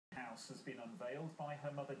Winehouse has been unveiled by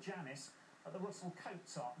her mother Janis at the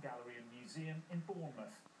Russell-Cotes Art Gallery and Museum in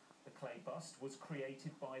Bournemouth. The clay bust was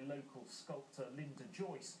created by local sculptor Linda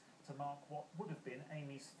Joyce to mark what would have been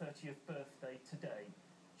Amy's 30th birthday today.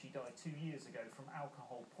 She died 2 years ago from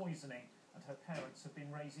alcohol poisoning, and her parents have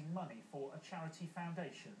been raising money for a charity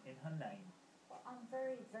foundation in her name. Well, I'm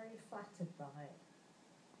very, very flattered by it,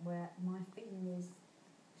 where my feeling is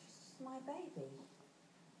she's my baby.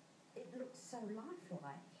 It looks so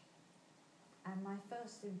lifelike, and my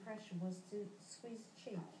first impression was to squeeze a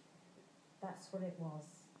cheek. That's what it was.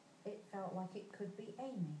 It felt like it could be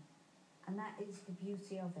Amy, and that is the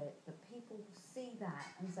beauty of it, that people see that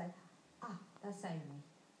and say, ah, that's Amy.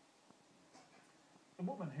 The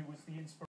woman who was the inspiration